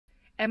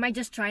Am I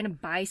just trying to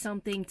buy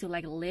something to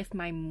like lift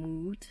my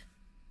mood?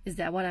 Is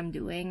that what I'm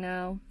doing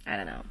now? I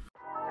don't know.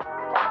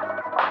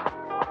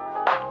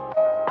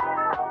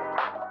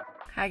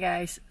 Hi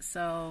guys,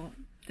 so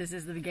this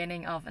is the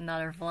beginning of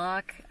another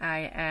vlog.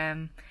 I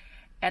am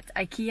at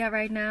IKEA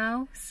right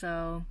now.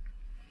 So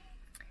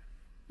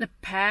the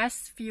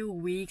past few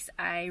weeks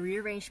I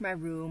rearranged my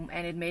room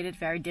and it made it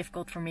very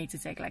difficult for me to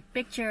take like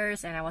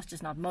pictures, and I was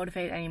just not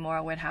motivated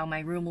anymore with how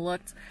my room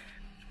looked.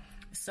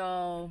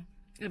 So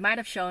it might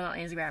have shown on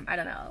Instagram, I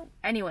don't know.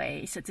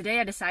 Anyway, so today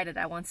I decided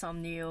I want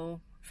some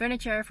new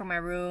furniture for my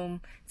room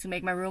to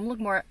make my room look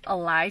more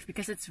alive,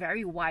 because it's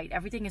very white.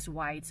 Everything is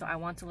white, so I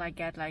want to like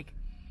get like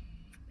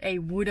a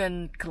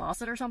wooden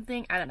closet or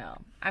something. I don't know.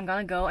 I'm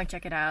gonna go and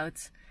check it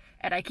out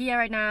at IKEA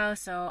right now.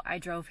 So I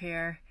drove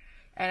here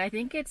and I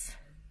think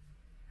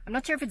I'm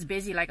not sure if it's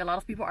busy. Like a lot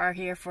of people are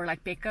here for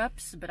like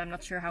pickups, but I'm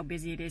not sure how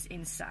busy it is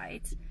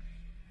inside.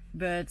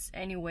 But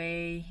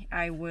anyway,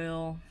 I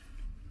will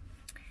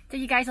take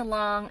you guys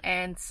along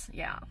and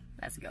yeah,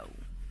 let's go.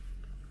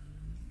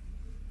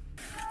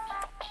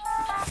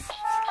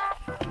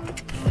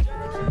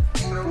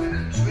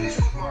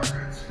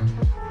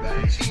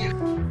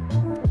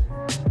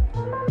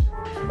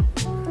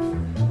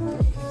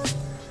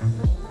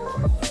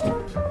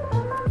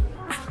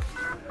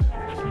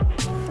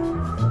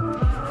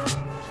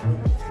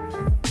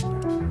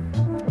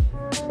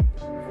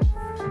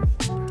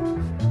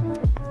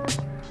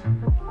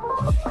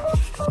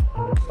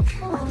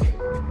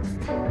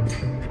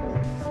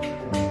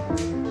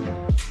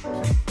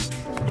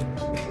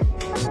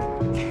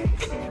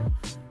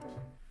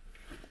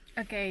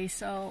 Okay,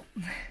 so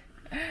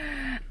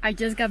I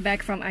just got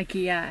back from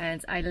IKEA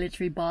and I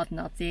literally bought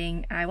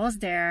nothing. I was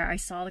there, I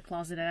saw the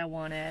closet that I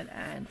wanted,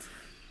 and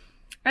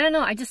I don't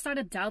know, I just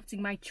started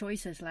doubting my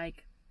choices.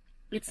 Like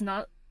it's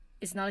not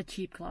a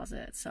cheap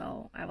closet.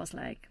 So I was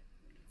like,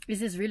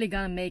 is this really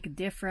gonna make a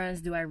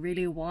difference? Do I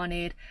really want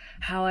it?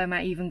 How am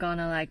I even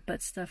gonna like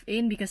put stuff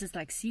in, because it's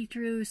like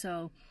see-through,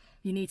 so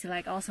you need to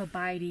like also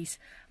buy these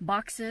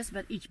boxes,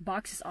 but each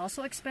box is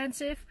also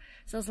expensive.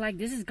 So it's like,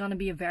 this is gonna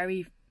be a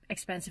very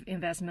expensive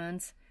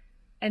investment,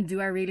 and do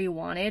I really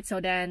want it?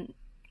 So then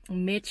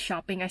mid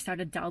shopping I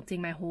started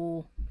doubting my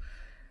whole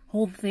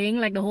thing,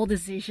 like the whole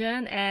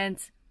decision. And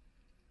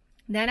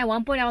then at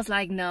one point I was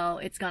like, no,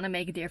 it's gonna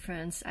make a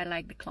difference. I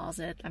like the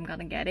closet, I'm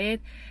gonna get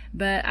it.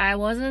 But I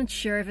wasn't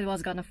sure if it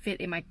was gonna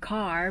fit in my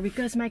car,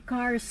 because my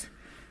car's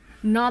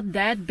not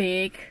that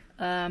big,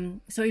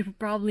 so it would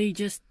probably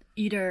just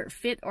either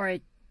fit or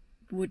it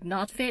would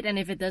not fit. And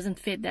if it doesn't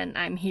fit, then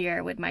I'm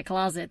here with my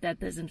closet that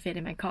doesn't fit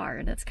in my car,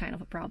 and that's kind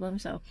of a problem.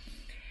 So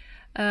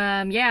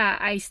yeah,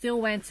 I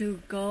still went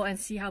to go and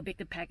see how big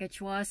the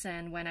package was,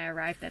 and when I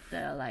arrived at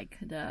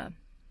the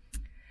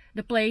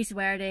place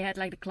where they had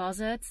like the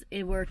closet,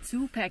 it were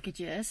two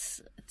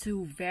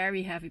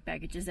very heavy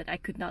packages that I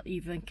could not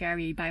even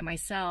carry by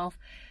myself.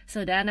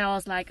 So then I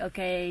was like,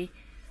 okay,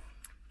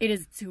 it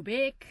is too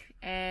big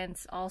and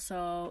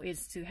also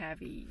it's too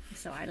heavy.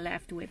 So I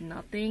left with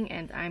nothing,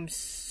 and I'm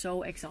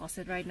so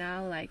exhausted right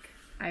now. Like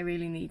I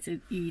really need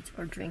to eat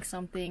or drink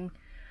something.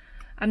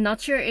 I'm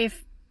not sure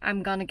if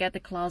I'm gonna get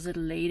the closet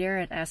later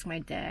and ask my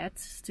dad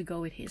to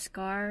go with his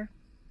car,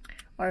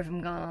 or if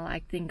I'm gonna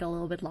like think a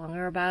little bit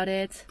longer about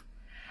it.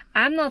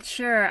 I'm not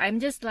sure. I'm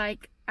just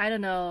like, I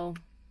don't know.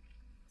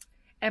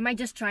 Am I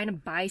just trying to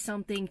buy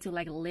something to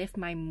like lift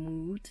my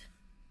mood?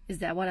 Is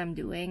that what I'm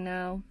doing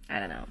now? I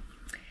don't know.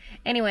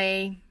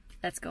 Anyway,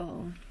 let's go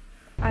home.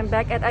 I'm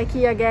back at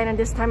IKEA again, and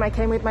this time I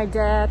came with my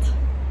dad.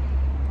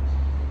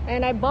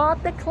 And I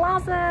bought the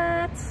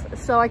closet,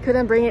 so I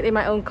couldn't bring it in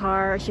my own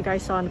car, as you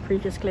guys saw in the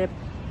previous clip.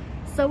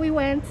 So we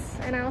went,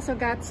 and I also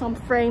got some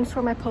frames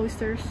for my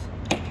posters,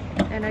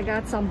 and I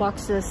got some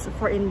boxes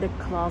for in the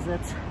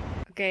closet.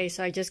 Okay,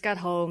 so I just got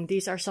home.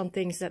 These are some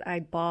things that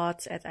I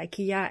bought at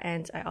IKEA,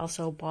 and I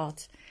also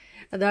bought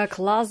the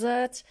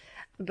closet.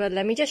 But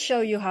let me just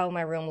show you how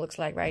my room looks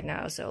like right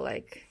now. So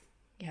like,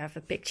 you have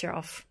a picture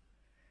of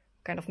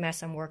what kind of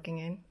mess I'm working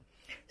in.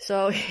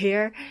 So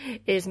here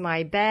is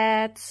my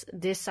bed.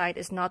 This side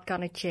is not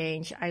gonna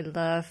change. I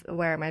love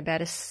where my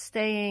bed is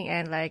staying,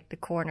 and like the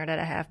corner that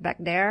I have back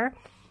there.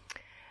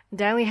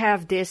 Then we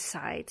have this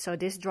side. So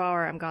this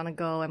drawer, I'm gonna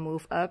go and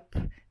move up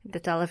the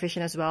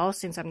television as well,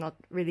 since I'm not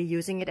really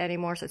using it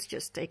anymore, so it's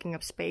just taking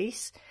up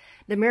space.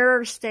 The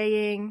mirror is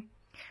staying.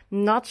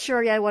 Not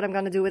sure yet what I'm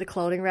gonna do with the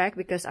clothing rack,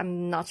 because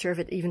I'm not sure if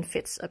it even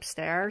fits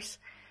upstairs.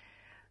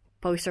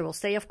 Poster will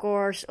stay, of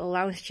course. A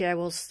lounge chair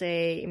will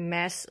stay.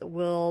 Mess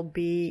will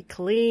be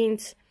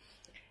cleaned.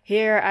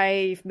 Here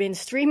I've been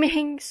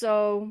streaming,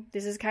 so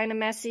this is kind of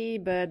messy,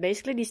 but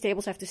basically these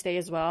tables have to stay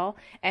as well.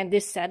 And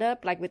this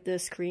setup, like with the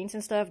screens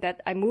and stuff,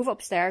 that I move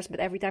upstairs, but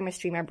every time I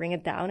stream I bring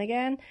it down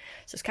again.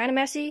 So it's kind of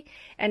messy.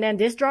 And then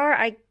this drawer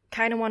I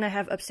kind of want to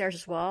have upstairs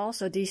as well.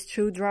 So these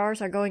two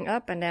drawers are going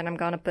up, and then I'm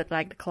gonna put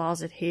like the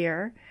closet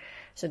here.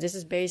 So this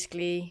is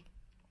basically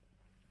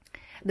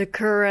the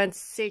current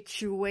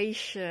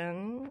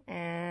situation,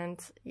 and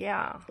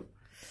yeah,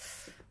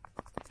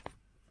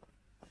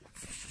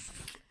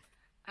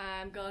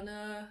 I'm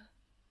gonna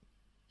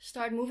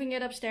start moving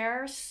it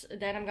upstairs.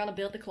 Then I'm gonna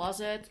build the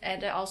closet,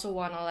 and I also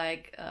wanna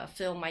like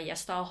film my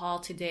Yes Style haul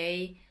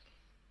today.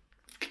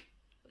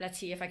 Let's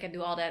see if I can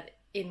do all that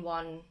in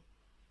one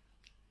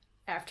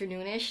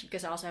afternoonish,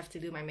 because I also have to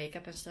do my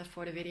makeup and stuff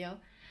for the video.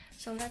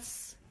 So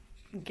let's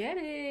get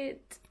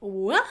it.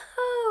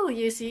 Whoa!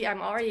 You see,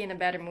 I'm already in a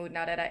better mood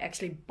now that I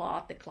actually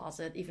bought the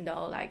closet, even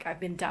though like I've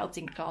been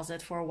doubting the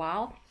closet for a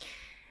while.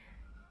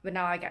 But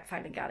now I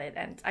finally got it,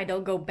 and I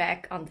don't go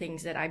back on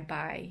things that I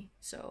buy.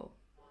 So,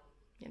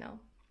 you know,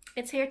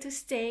 it's here to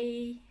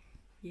stay.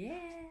 Yes.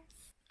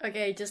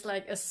 Okay, just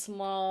like a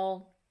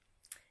small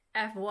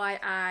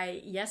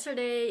FYI,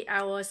 yesterday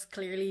I was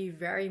clearly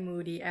very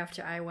moody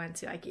after I went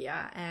to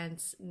IKEA,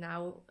 and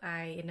now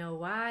I know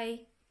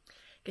why.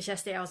 Because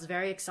yesterday I was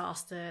very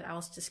exhausted. I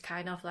was just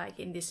kind of like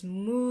in this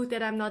mood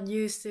that I'm not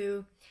used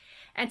to.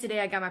 And today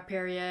I got my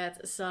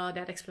period, so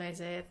that explains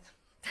it.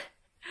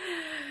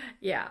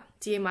 Yeah,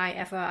 TMI,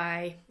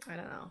 FYI, I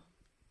don't know.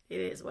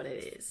 It is what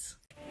it is.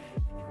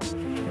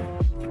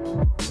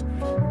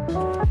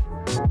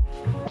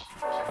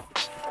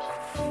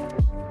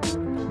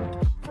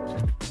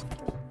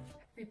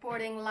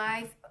 Reporting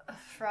live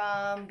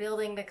from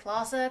building the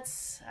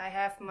closets. I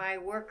have my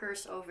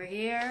workers over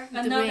here.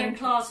 Another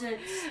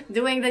closet.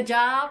 Doing the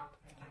job.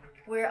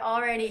 We're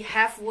already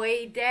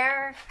halfway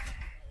there.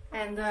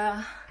 And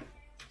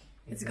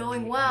it's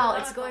going well.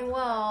 It's going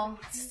well.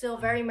 It's still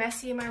very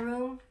messy in my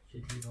room.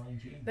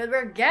 But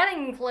we're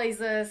getting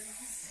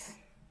places.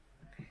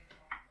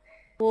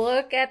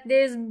 Look at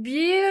this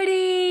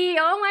beauty.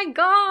 Oh my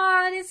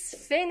god, it's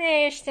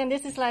finished. And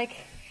this is like,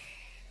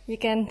 you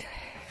can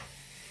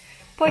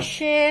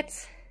push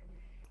it.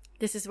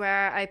 This is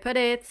where I put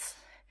it.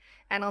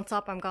 And on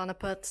top I'm gonna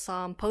put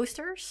some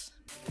posters.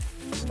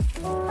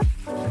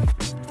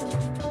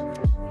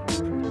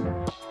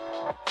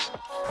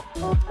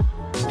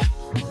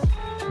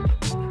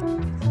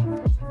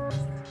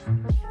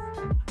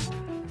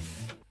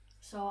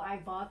 So I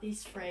bought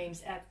these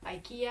frames at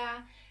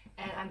IKEA,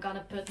 and I'm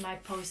gonna put my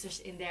posters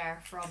in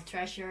there from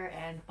Treasure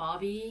and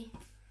Bobby,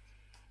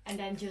 and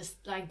then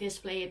just like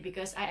display it,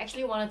 because I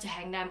actually wanted to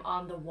hang them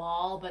on the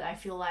wall, but I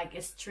feel like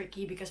it's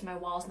tricky because my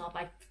wall is not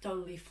like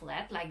totally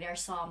flat, like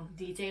there's some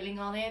detailing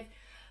on it.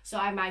 So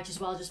I might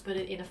as well just put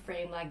it in a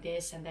frame like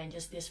this and then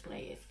just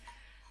display it.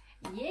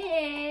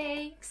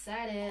 Yay!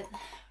 Excited!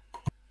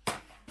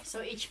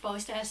 So each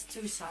poster has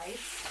two sides.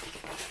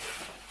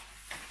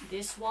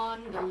 This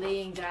one, the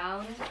laying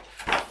down,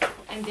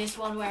 and this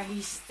one where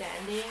he's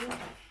standing.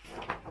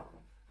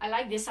 I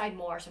like this side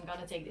more, so I'm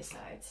gonna take this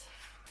side.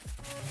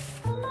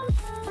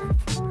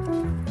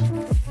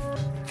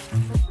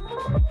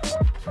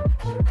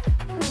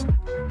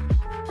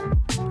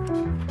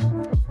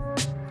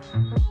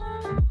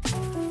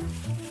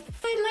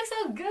 It looks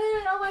so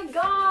good! Oh my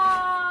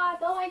god!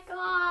 Oh my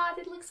god!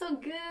 It looks so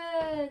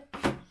good!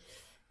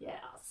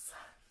 Yes.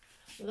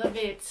 Love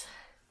it.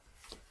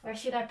 Where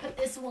should I put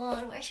this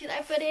one? Where should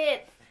I put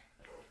it?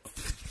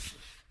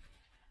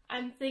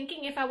 I'm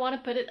thinking if I want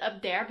to put it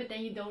up there, but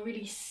then you don't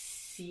really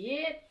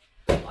see it.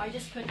 So I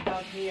just put it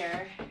out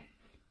here.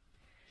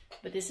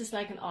 But this is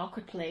like an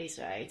awkward place,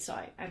 right? So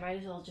I might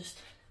as well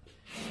just...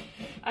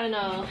 I don't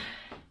know.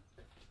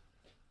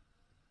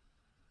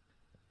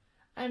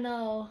 I don't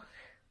know.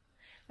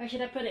 Where should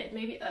I put it?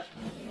 Maybe up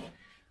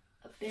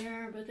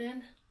there, but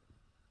then...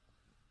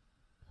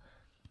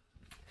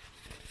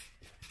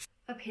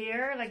 up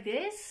here, like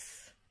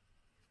this.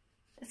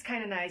 It's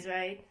kind of nice,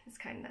 right? It's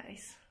kind of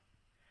nice.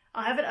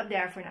 I'll have it up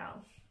there for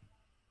now.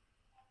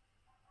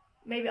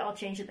 Maybe I'll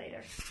change it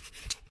later.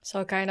 So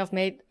I kind of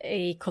made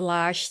a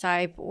collage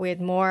type with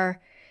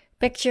more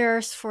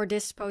pictures for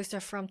this poster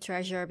from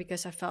Treasure,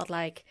 because I felt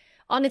like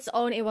on its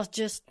own it was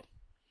just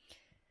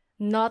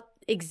not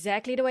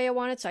exactly the way I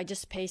wanted. So I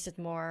just pasted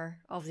more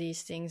of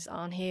these things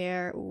on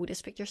here. Ooh,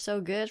 this picture's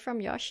so good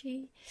from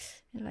Yoshi.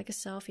 And like a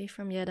selfie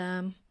from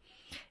Yedam.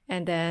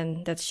 And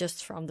then that's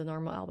just from the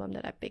normal album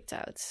that I picked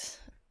out.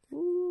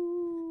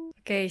 Ooh.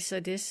 Okay, so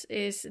this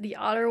is the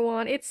other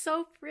one. It's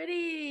so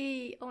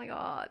pretty. Oh my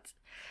god.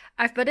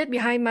 I've put it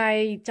behind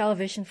my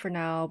television for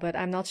now, but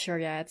I'm not sure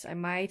yet.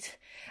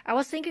 I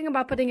was thinking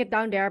about putting it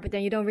down there, but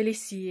then you don't really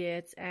see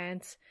it.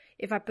 And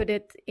if I put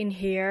it in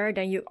here,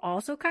 then you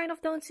also kind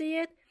of don't see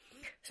it.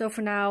 So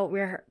for now,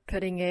 we're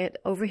putting it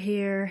over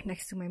here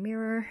next to my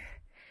mirror,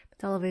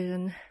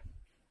 television,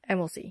 and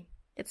we'll see.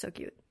 It's so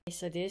cute.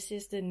 So this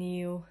is the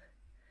new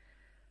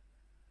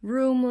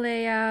room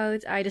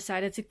layout. I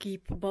decided to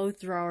keep both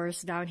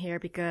drawers down here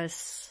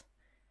because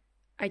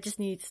I just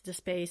need the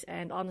space,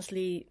 and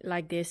honestly,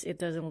 like this, it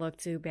doesn't look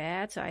too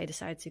bad. So I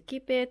decided to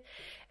keep it.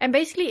 And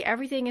basically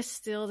everything is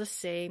still the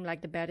same.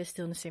 Like the bed is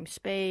still in the same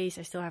space.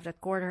 I still have that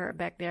corner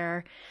back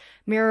there.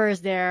 Mirror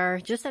is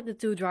there. Just that the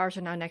two drawers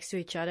are now next to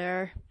each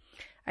other.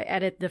 I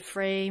added the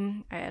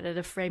frame. I added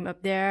a frame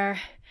up there.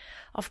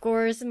 Of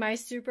course, my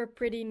super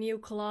pretty new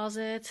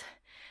closet.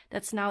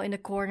 That's now in the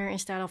corner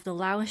instead of the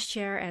lounge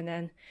chair, and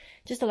then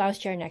just a lounge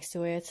chair next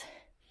to it.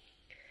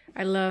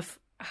 I love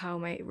how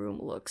my room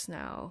looks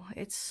now.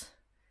 It's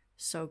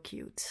so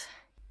cute.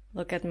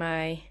 Look at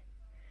my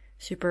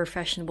super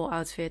fashionable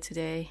outfit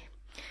today.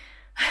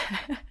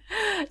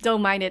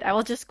 Don't mind it. I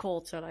was just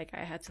cold, so like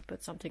I had to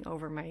put something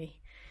over my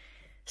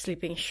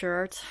sleeping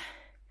shirt.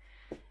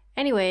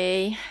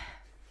 Anyway,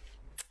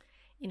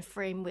 in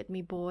frame with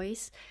me,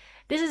 boys.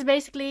 This is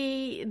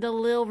basically the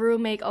little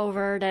room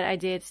makeover that I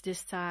did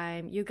this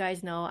time. You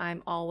guys know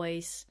I'm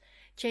always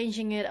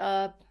changing it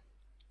up.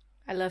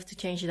 I love to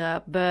change it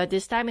up, but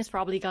this time is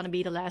probably gonna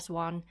be the last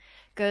one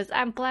because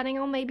I'm planning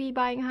on maybe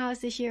buying a house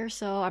this year,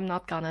 so I'm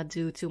not gonna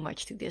do too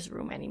much to this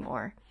room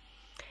anymore.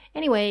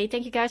 Anyway,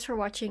 thank you guys for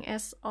watching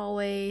as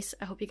always.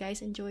 I hope you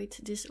guys enjoyed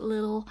this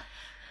little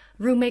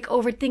room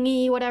makeover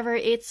thingy, whatever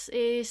it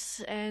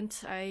is, and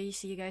I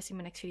see you guys in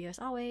my next video as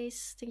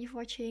always. Thank you for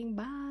watching.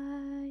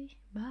 Bye.